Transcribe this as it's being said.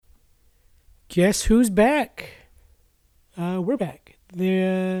Guess who's back? We're back.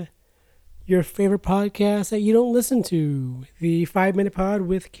 Your favorite podcast that you don't listen to. The 5-Minute Pod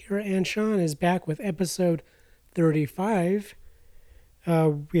with Keira and Sean is back with episode 35.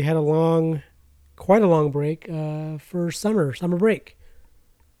 We had quite a long break for summer break.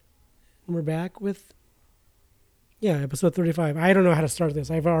 And we're back with, episode 35. I don't know how to start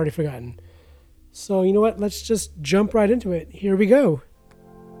this. I've already forgotten. So you know what? Let's just jump right into it. Here we go.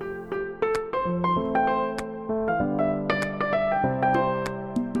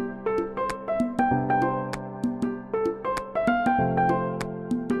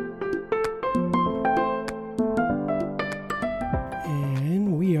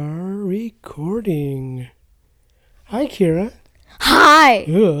 Recording. Hi, Keira. Hi.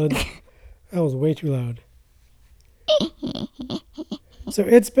 Good. That was way too loud. So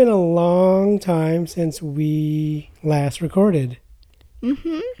it's been a long time since we last recorded.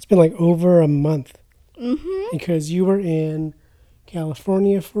 Mm-hmm. It's been like over a month. Mm-hmm. Because you were in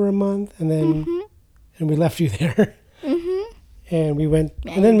California for a month, and then and we left you there. Mm-hmm. And we went,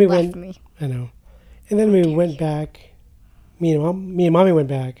 and then we went. Me. I know. And then we went back. Me and Mommy went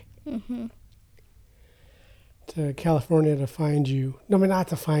back. Mm-hmm. To California to find you. No, I mean, not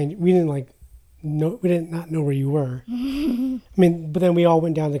to find you. We didn't we did not know where you were. I mean, but then we all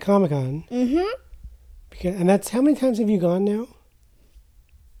went down to Comic-Con. Mm-hmm. And that's, how many times have you gone now?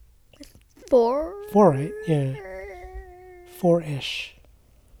 4. 4, right? Yeah. 4-ish.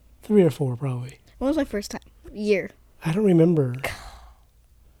 3 or 4, probably. When was my first time? Year. I don't remember.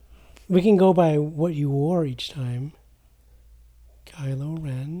 We can go by what you wore each time. Kylo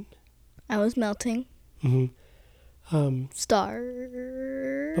Ren. I was melting. Mm-hmm. Star.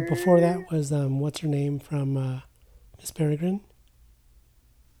 But before that was, what's her name from Miss Peregrine?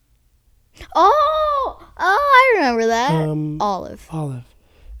 Oh, I remember that. Olive.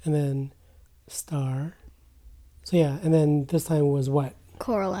 And then Star. So yeah, and then this time was what?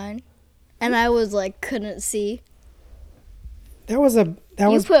 Coraline. And I was couldn't see. You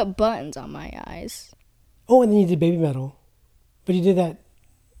put buttons on my eyes. Oh, and then you did Baby Metal. But you did that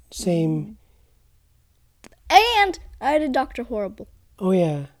same... And I did Dr. Horrible. Oh,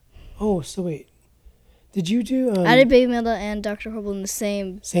 yeah. Oh, so wait. Did you do... I did Baby Metal and Dr. Horrible in the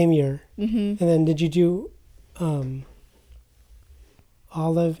same... Same year. Mm-hmm. And then did you do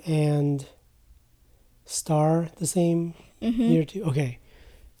Olive and Star the same year too? Okay.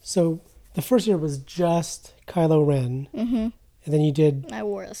 So the first year was just Kylo Ren. Mm-hmm. And then you did... I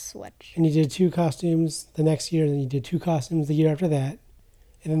wore a sweatshirt. And you did 2 costumes the next year, and then you did 2 costumes the year after that.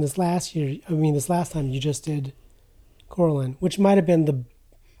 And then this last time, you just did Coraline, which might have been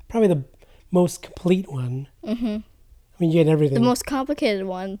probably the most complete one. Mm-hmm. I mean, you had everything. The most complicated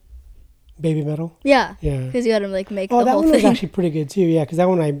one. Baby Metal? Yeah. Yeah. Because you had to make the whole thing. Oh, that one was actually pretty good too, yeah, because that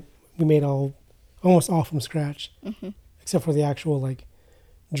one we made almost all from scratch. Mm-hmm. Except for the actual,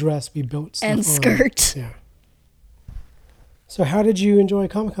 dress we built stuff and on. skirt. Yeah. So how did you enjoy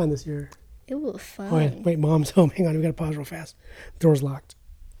Comic-Con this year? It was fun. Oh, wait, Mom's home. Hang on, we got to pause real fast. Door's locked.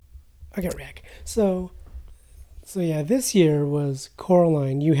 I got Rick. So yeah, this year was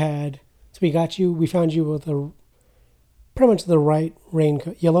Coraline. We found you with pretty much the right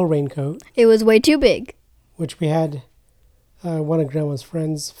yellow raincoat. It was way too big. Which we had one of Grandma's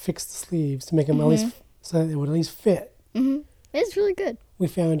friends fix the sleeves to make them at least, so that it would at least fit. Mm-hmm. It's really good. We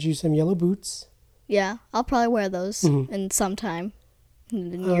found you some yellow boots. Yeah, I'll probably wear those in sometime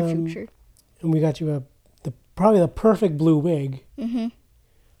in the near future. And we got you probably the perfect blue wig. Mm-hmm.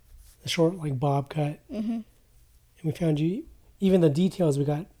 The short, bob cut. Mm-hmm. And we found you, even the details we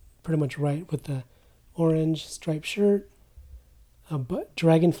got pretty much right with the orange striped shirt, a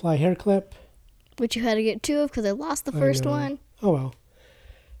dragonfly hair clip. Which you had to get 2 of because I lost the first one. Oh, well.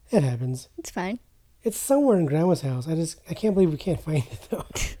 It happens. It's fine. It's somewhere in Grandma's house. I can't believe we can't find it, though.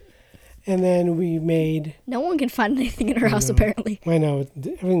 And then we made... No one can find anything in her house, apparently. I know.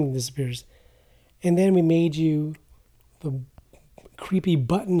 Everything disappears. And then we made you the creepy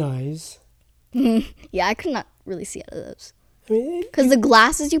button eyes. Yeah, I could not really see out of those. I mean... Because the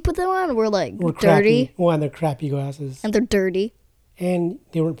glasses you put them on were, dirty. Crappy. Well, and they're crappy glasses. And they're dirty. And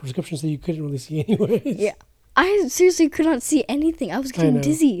they weren't prescriptions, so you couldn't really see anyways. Yeah. I seriously could not see anything. I was getting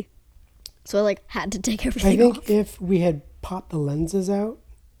dizzy. So I, had to take everything off. I think if we had popped the lenses out...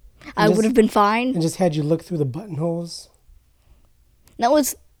 I would have been fine. And just had you look through the buttonholes. They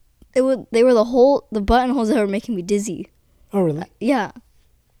were the buttonholes that were making me dizzy. Oh, really? Yeah.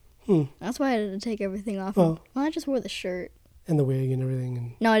 That's why I had to take everything off. Well, I just wore the shirt. And the wig and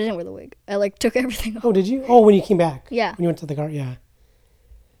everything. No, I didn't wear the wig. I took everything off. Oh, did you? Oh, when you came back. Yeah. When you went to the car, yeah.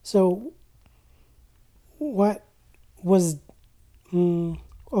 So, what was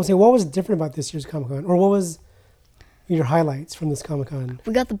I was saying, what was different about this year's Comic-Con? Or what was your highlights from this Comic-Con?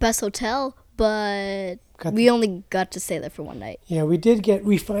 We got the best hotel, but we only got to stay there for one night. Yeah,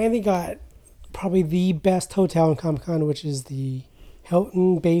 we finally got probably the best hotel in Comic-Con, which is the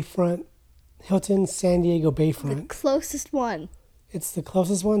Hilton San Diego Bayfront. The closest one. It's the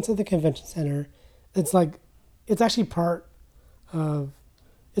closest one to the convention center. It's actually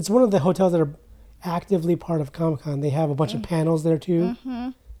it's one of the hotels that are actively part of Comic-Con. They have a bunch of panels there too.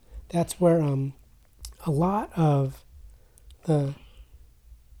 Mm-hmm. That's where a lot of the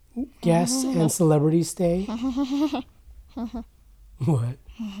guests and celebrities stay. What?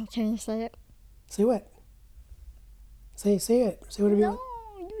 Can you say it? Say what? Say it. Say whatever you want.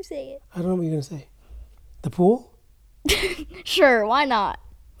 No, you say it. I don't know what you're going to say. The pool? Sure, why not?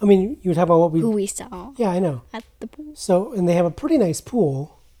 I mean, you were talking about who we saw. Yeah, I know. At the pool. So, and they have a pretty nice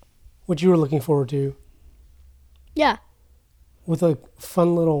pool, which you were looking forward to. Yeah. With a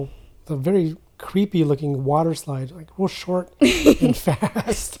fun little, a very creepy looking water slide, like real short and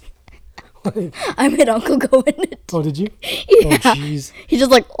fast. Like, I made Uncle go in it. Oh, did you? Yeah. Oh, jeez. He's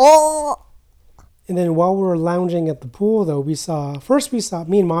just like, oh. And then while we were lounging at the pool, though,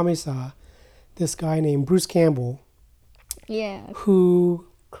 me and Mommy saw this guy named Bruce Campbell. Yeah. Who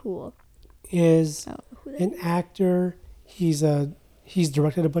cool is an actor. He's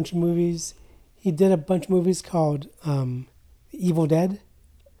directed a bunch of movies. He did a bunch of movies called Evil Dead,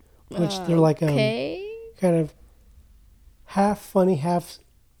 which they're like kind of half funny, half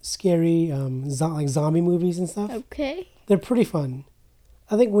scary, like zombie movies and stuff. Okay. They're pretty fun.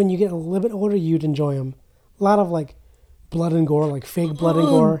 I think when you get a little bit older, you'd enjoy them. A lot of like blood and gore, like fake blood and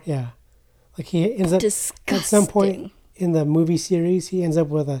gore. Yeah. Like he ends up disgusting. At some point in the movie series, he ends up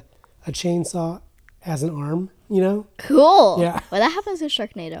with a chainsaw as an arm, you know? Cool. Yeah. Well, that happens in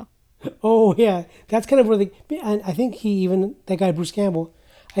Sharknado. Oh, yeah. That's kind of where and I think that guy, Bruce Campbell,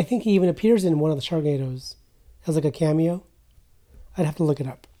 I think he even appears in one of the Sharknadoes as like a cameo. I'd have to look it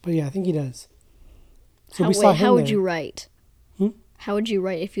up. But yeah, I think he does. So how would you write? How would you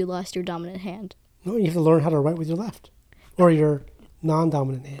write if you lost your dominant hand? No, you have to learn how to write with your left. Or your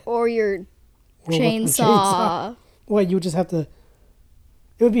non-dominant hand. Or your chainsaw. Well, you would just have to...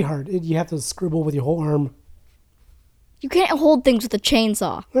 It would be hard. You have to scribble with your whole arm. You can't hold things with a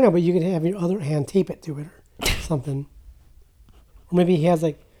chainsaw. No, but you could have your other hand tape it to it or something. Or maybe he has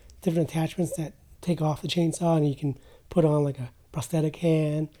like different attachments that take off the chainsaw and you can put on like a prosthetic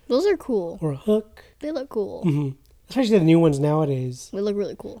hand. Those are cool. Or a hook. They look cool. Mm-hmm. Especially the new ones nowadays. They look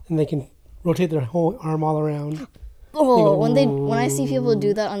really cool. And they can rotate their whole arm all around. Oh, when I see people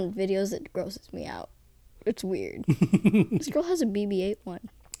do that on videos, it grosses me out. It's weird. This girl has a BB-8 one.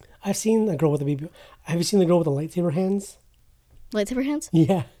 I've seen a girl with a BB-8. Have you seen the girl with the lightsaber hands? Lightsaber hands?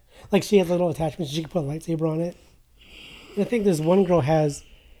 Yeah. Like she has little attachments. She can put a lightsaber on it. And I think there's one girl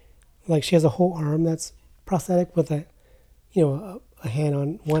she has a whole arm that's prosthetic with a hand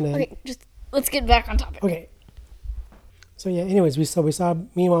on one end. Okay, let's get back on topic. Okay. So yeah, anyways, me and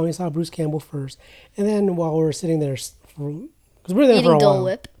Mommy saw Bruce Campbell first. And then while we were sitting there, because we were there for a while. Eating Dole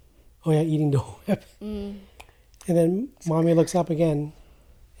Whip. Oh yeah, eating Dole Whip. Mm. And then Mommy looks up again,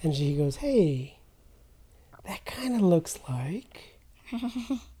 and she goes, "Hey, that kind of looks like..."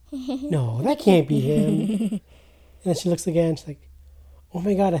 No, that can't be him. And then she looks again, she's like, "Oh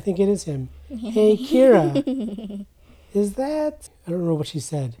my God, I think it is him. Hey, Keira, is that..." I don't know what she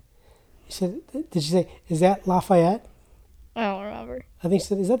said. Did she say, "Is that Lafayette?" I don't remember. I think she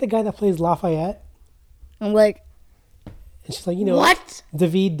said, "Is that the guy that plays Lafayette?" I'm like... And she's like, what?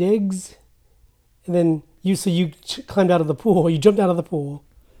 David Diggs. And then you climbed out of the pool. You jumped out of the pool.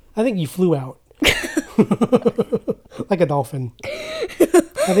 I think you flew out. Like a dolphin.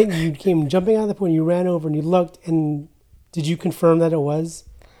 I think you came jumping out of the pool and you ran over and you looked. And did you confirm that it was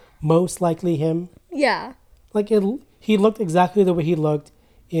most likely him? Yeah. He looked exactly the way he looked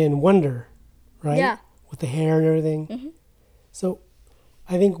in Wonder, right? Yeah. With the hair and everything. Mm-hmm. So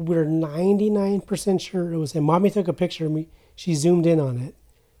I think we're 99% sure it was him. Mommy took a picture of me. She zoomed in on it.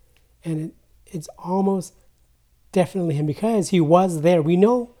 And it's almost definitely him because he was there. We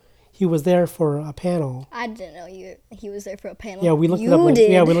know he was there for a panel. I didn't know he was there for a panel. Yeah, we looked it up.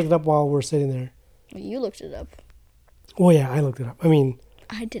 Yeah, we looked it up while we were sitting there. You looked it up. Well, yeah, I looked it up. I mean...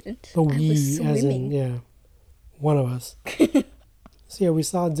 I didn't. But I was swimming. yeah, one of us. So yeah, we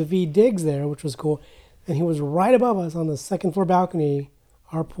saw David Diggs there, which was cool. And he was right above us on the second floor balcony.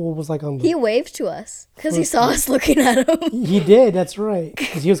 Our pool was like on the... He waved to us because he saw us looking at him. He did, that's right.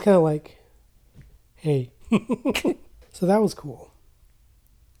 Because he was kind of like, hey. So that was cool.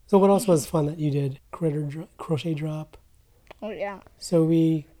 So what else was fun that you did? Crochet drop. Oh, yeah. So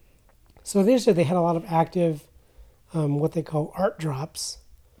this year they had a lot of active, what they call art drops,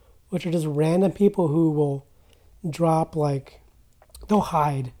 which are just random people who will drop they'll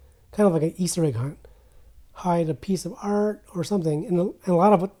hide, kind of like an Easter egg hunt, hide a piece of art or something. And a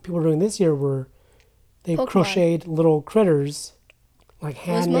lot of what people were doing this year were they Pokemon. crocheted little critters, like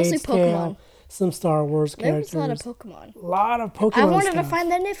It was mostly Handmaid's Tale, Pokemon. some Star Wars There was characters. a lot of Pokemon. A lot of Pokemon I wanted stuff. to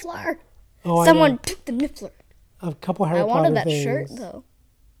find the Niffler. Oh, Someone took the Niffler. A couple Harry I Potter wanted that things. shirt, though.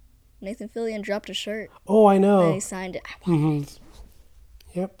 Nathan Fillion dropped a shirt. Oh, I And know. he signed it. I wanted it.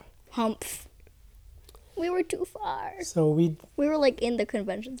 Yep. Humph. We were too far. So we We were in the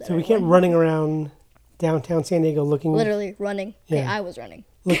convention center. kept running around downtown San Diego looking Literally running. Okay, Yeah. I was running.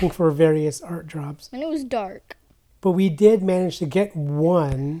 looking for various art drops. And it was dark. But we did manage to get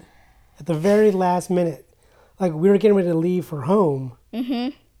one at the very last minute. Like we were getting ready to leave for home.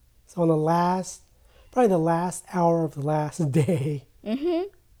 Mm-hmm. So on probably the last hour of the last day. Mm-hmm.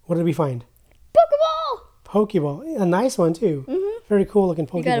 What did we find? Pokeball! Pokeball. A nice one too. Mm-hmm. Very cool looking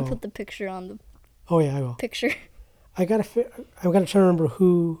Pokeball. You gotta put the picture on the Oh yeah, I will. picture. I gotta try to remember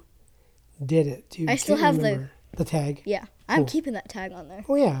who did it too. I still Can't have remember. the tag. Yeah, I'm Cool. keeping that tag on there.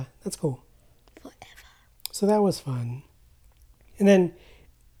 Oh yeah, that's cool. Forever. So that was fun. And then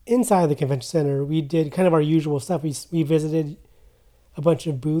inside the convention center, we did kind of our usual stuff. We visited a bunch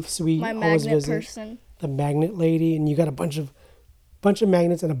of booths. We My always magnet visit person. the magnet lady, and you got a bunch of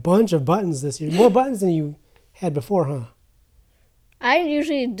magnets and a bunch of buttons this year. More buttons than you had before, huh? I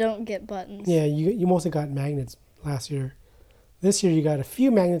usually don't get buttons. Yeah, you mostly got magnets last year. This year you got a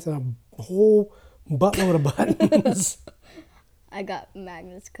few magnets and a whole buttload of buttons. I got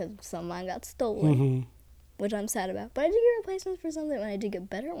magnets because some of mine got stolen, hmm which I'm sad about. But I did get replacements for something, and I did get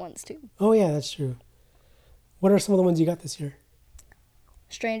better ones too. Oh yeah, that's true. What are some of the ones you got this year?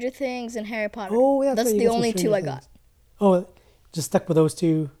 Stranger Things and Harry Potter. Oh, yeah, That's right, you the got some only two Stranger I got. Things. Oh, just stuck with those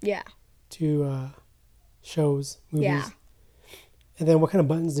two Yeah. shows, movies. Yeah. And then what kind of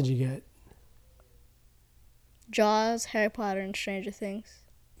buttons did you get? Jaws, Harry Potter, and Stranger Things.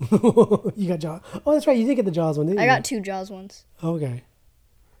 You got Jaws. Oh, that's right. You did get the Jaws one, didn't you? I got 2 Jaws ones. Okay.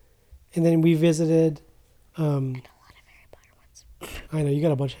 And then we visited. And a lot of Harry Potter ones. I know you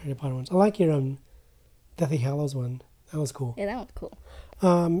got a bunch of Harry Potter ones. I like your Deathly Hallows one. That was cool. Yeah, that one's cool.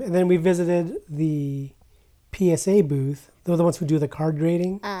 And then we visited the PSA booth. They're the ones who do the card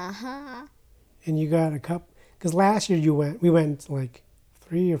grading. Uh-huh. And you got a cup. Because last year we went like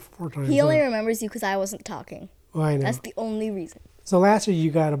 3 or 4 times. He only remembers you because I wasn't talking. Oh, I know. That's the only reason. So last year you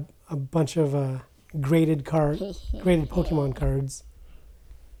got a bunch of graded Pokemon cards.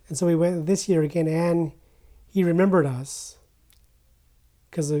 And so we went this year again, and he remembered us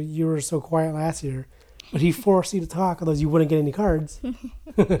because you were so quiet last year. But he forced you to talk, otherwise you wouldn't get any cards.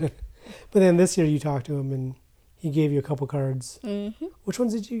 But then this year you talked to him, and he gave you a couple cards. Mm-hmm. Which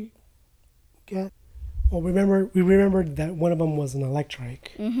ones did you get? Well, we remembered that one of them was an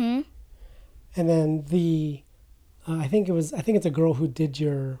electric. Mm-hmm. And then I think it's a girl who did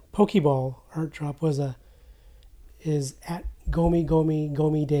your Pokeball art drop is at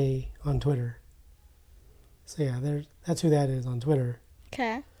Gomi Day on Twitter. So yeah, that's who that is on Twitter.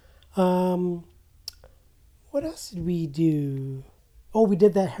 Okay. What else did we do? Oh, we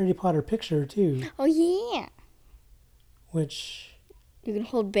did that Harry Potter picture too, Oh, yeah. which You can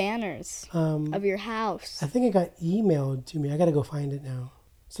hold banners of your house. I think it got emailed to me. I got to go find it now.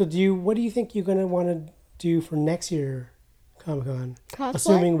 So what do you think you're gonna want to do for next year Comic-Con? Cosplay?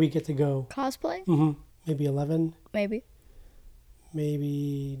 Assuming we get to go. Cosplay? Mm-hmm. Maybe 11. Maybe.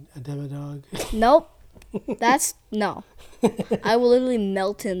 Maybe a Demodog. Nope. No. I will literally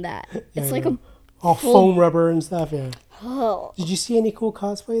melt in that. Yeah, It's I like know. All foam rubber and stuff, yeah. Oh. Did you see any cool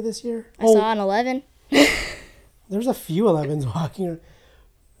cosplay this year? I saw an 11. There's a few 11s walking around.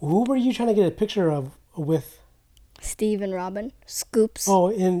 Who were you trying to get a picture of with? Steve and Robin. Scoops.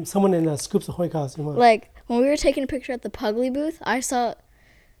 Oh, someone in a Scoops Ahoy costume. Huh? Like, when we were taking a picture at the Pugly booth,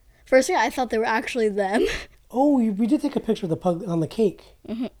 first thing I thought they were actually them. Oh, we did take a picture of the pug on the cake.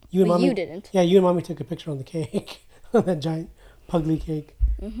 Mm-hmm. You and But Mommy, you didn't. Yeah, you and Mommy took a picture on the cake. On that giant Pugly cake.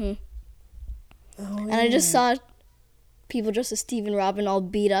 Mm-hmm. Oh, And I just saw people dressed as Steve and Robin all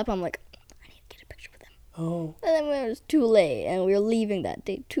beat up. I'm like, I need to get a picture with them. Oh. And then it was too late, and we were leaving that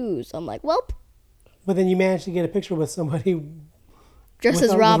day too. So I'm like, well, But then you managed to get a picture with somebody dressed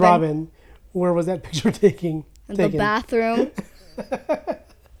with as Robin. Robin. Where was that picture taken? In the bathroom.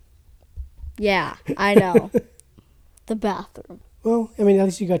 Yeah, I know. The bathroom. Well, I mean, at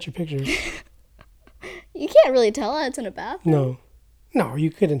least you got your pictures. You can't really tell it's in a bathroom. No,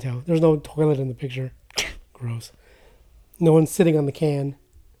 you couldn't tell. There's no toilet in the picture. Gross. No one's sitting on the can.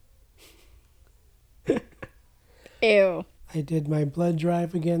 Ew. I did my blood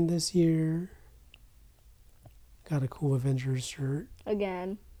drive again this year. Got a cool Avengers shirt.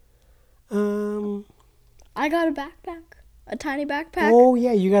 Again. I got a backpack. A tiny backpack. Oh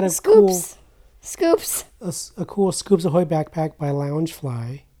yeah, you got a Scoops. a cool Scoops Ahoy backpack by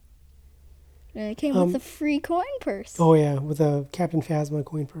Loungefly. And it came with a free coin purse. Oh yeah, with a Captain Phasma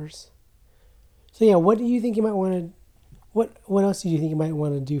coin purse. So yeah, what do you think you might want to? What else do you think you might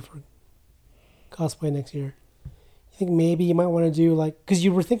want to do for cosplay next year? You think maybe you might want to do because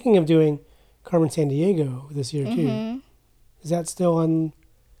you were thinking of doing Carmen Sandiego this year too. Is that still on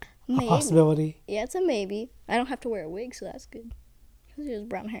a possibility? Yeah, it's a maybe. I don't have to wear a wig, so that's good. Because she has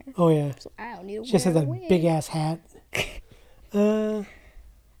brown hair. Oh yeah. So I don't need to She just wear has a that wig. big ass hat.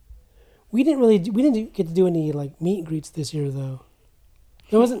 We didn't get to do any meet and greets this year though.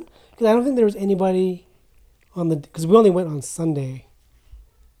 There wasn't because I don't think there was anybody on the because we only went on Sunday,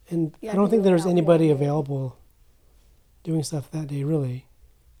 and Yeah, I don't think there was not anybody one day. available doing stuff that day really.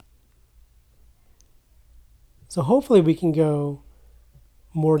 So hopefully we can go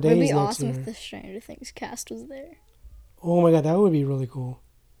more days It'd be next awesome year. if the Stranger Things cast was there. Oh my god, that would be really cool.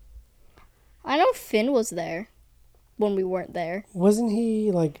 I know Finn was there when we weren't there. Wasn't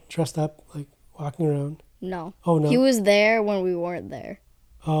he dressed up, walking around? No. Oh no. He was there when we weren't there.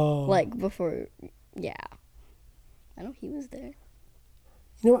 Oh. Before, yeah. I know he was there.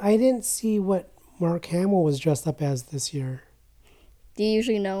 I didn't see what Mark Hamill was dressed up as this year. Do you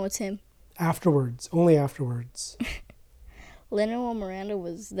usually know it's him? Afterwards, only afterwards. Lin-Manuel Miranda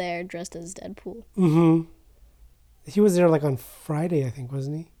was there dressed as Deadpool. Mm-hmm. He was there on Friday, I think,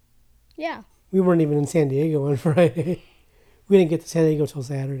 wasn't he? Yeah. We weren't even in San Diego on Friday. We didn't get to San Diego till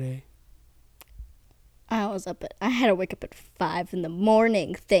Saturday. I had to wake up at 5 in the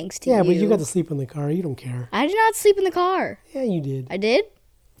morning thanks to you. Yeah, but you got to sleep in the car. You don't care. I did not sleep in the car. Yeah, you did. I did?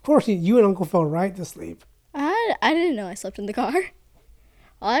 Of course, you and Uncle fell right to sleep. I didn't know I slept in the car.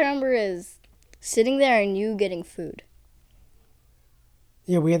 All I remember is sitting there and you getting food.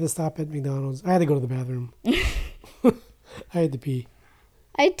 Yeah, we had to stop at McDonald's. I had to go to the bathroom. I had to pee.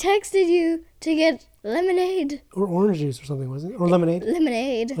 I texted you to get lemonade. Or orange juice or something, was it? Or lemonade?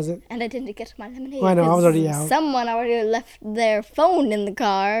 Lemonade. Was it? And I didn't get my lemonade. Oh, I know, I was already out. Someone already left their phone in the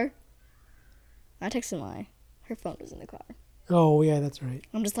car. I texted her phone was in the car. Oh, yeah, that's right.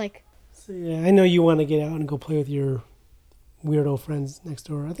 I'm just like... So, yeah, I know you want to get out and go play with your weirdo friends next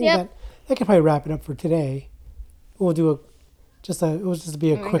door. I think that could probably wrap it up for today. We'll do it was just to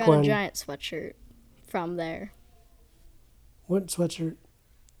be a quick one. I got a giant sweatshirt from there. What sweatshirt?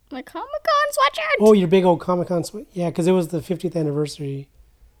 My Comic-Con sweatshirt! Oh, your big old Comic-Con sweatshirt. Yeah, because it was the 50th anniversary.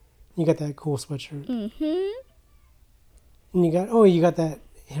 You got that cool sweatshirt. Mm-hmm. And you got that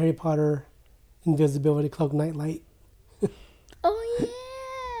Harry Potter invisibility cloak nightlight. Oh,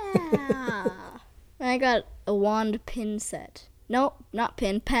 yeah! And I got a wand pin set. No, not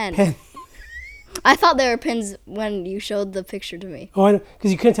pen. Pen. I thought they were pins when you showed the picture to me. Oh, I know,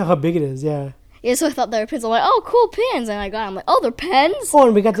 because you couldn't tell how big it is, yeah. Yeah, so I thought they were pins. I'm like, oh, cool pins. And I got them. I'm like, oh, they're pens? Oh,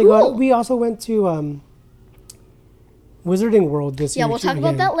 and we got to go. Cool. We also went to Wizarding World this year. Yeah, we'll talk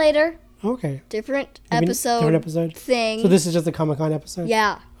about that later. Okay. Different Different episode thing. So this is just a Comic-Con episode?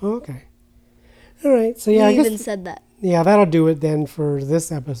 Yeah. Oh, okay. All right. So yeah, You I guess even said that. yeah, that'll do it then for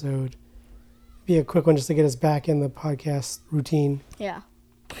this episode. Be a quick one just to get us back in the podcast routine Yeah.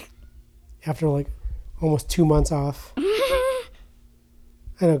 after almost 2 months off. I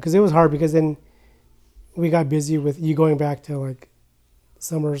know, because it was hard because then we got busy with you going back to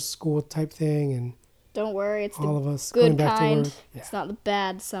summer school type thing and Don't worry, it's all the of us going good back kind. to work. Yeah. It's not the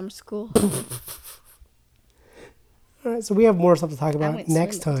bad summer school. All right, so we have more stuff to talk I about went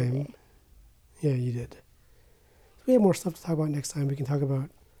next swimming time. today. Yeah, you did. We have more stuff to talk about next time. We can talk about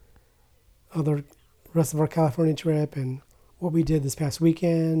other rest of our California trip and what we did this past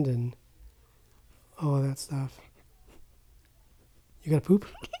weekend and all of that stuff. You got to poop?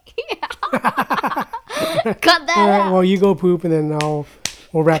 Cut that All right, out. well, you go poop and then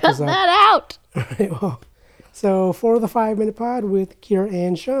we'll wrap Cut this up. that out. All right, well, so for the 5 Minute Pod with Keira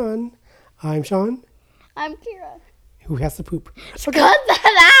and Sean, I'm Sean, I'm Keira. who has to poop. Cut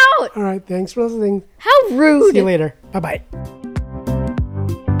that out. All right, thanks for listening. How rude. See you later. Bye-bye.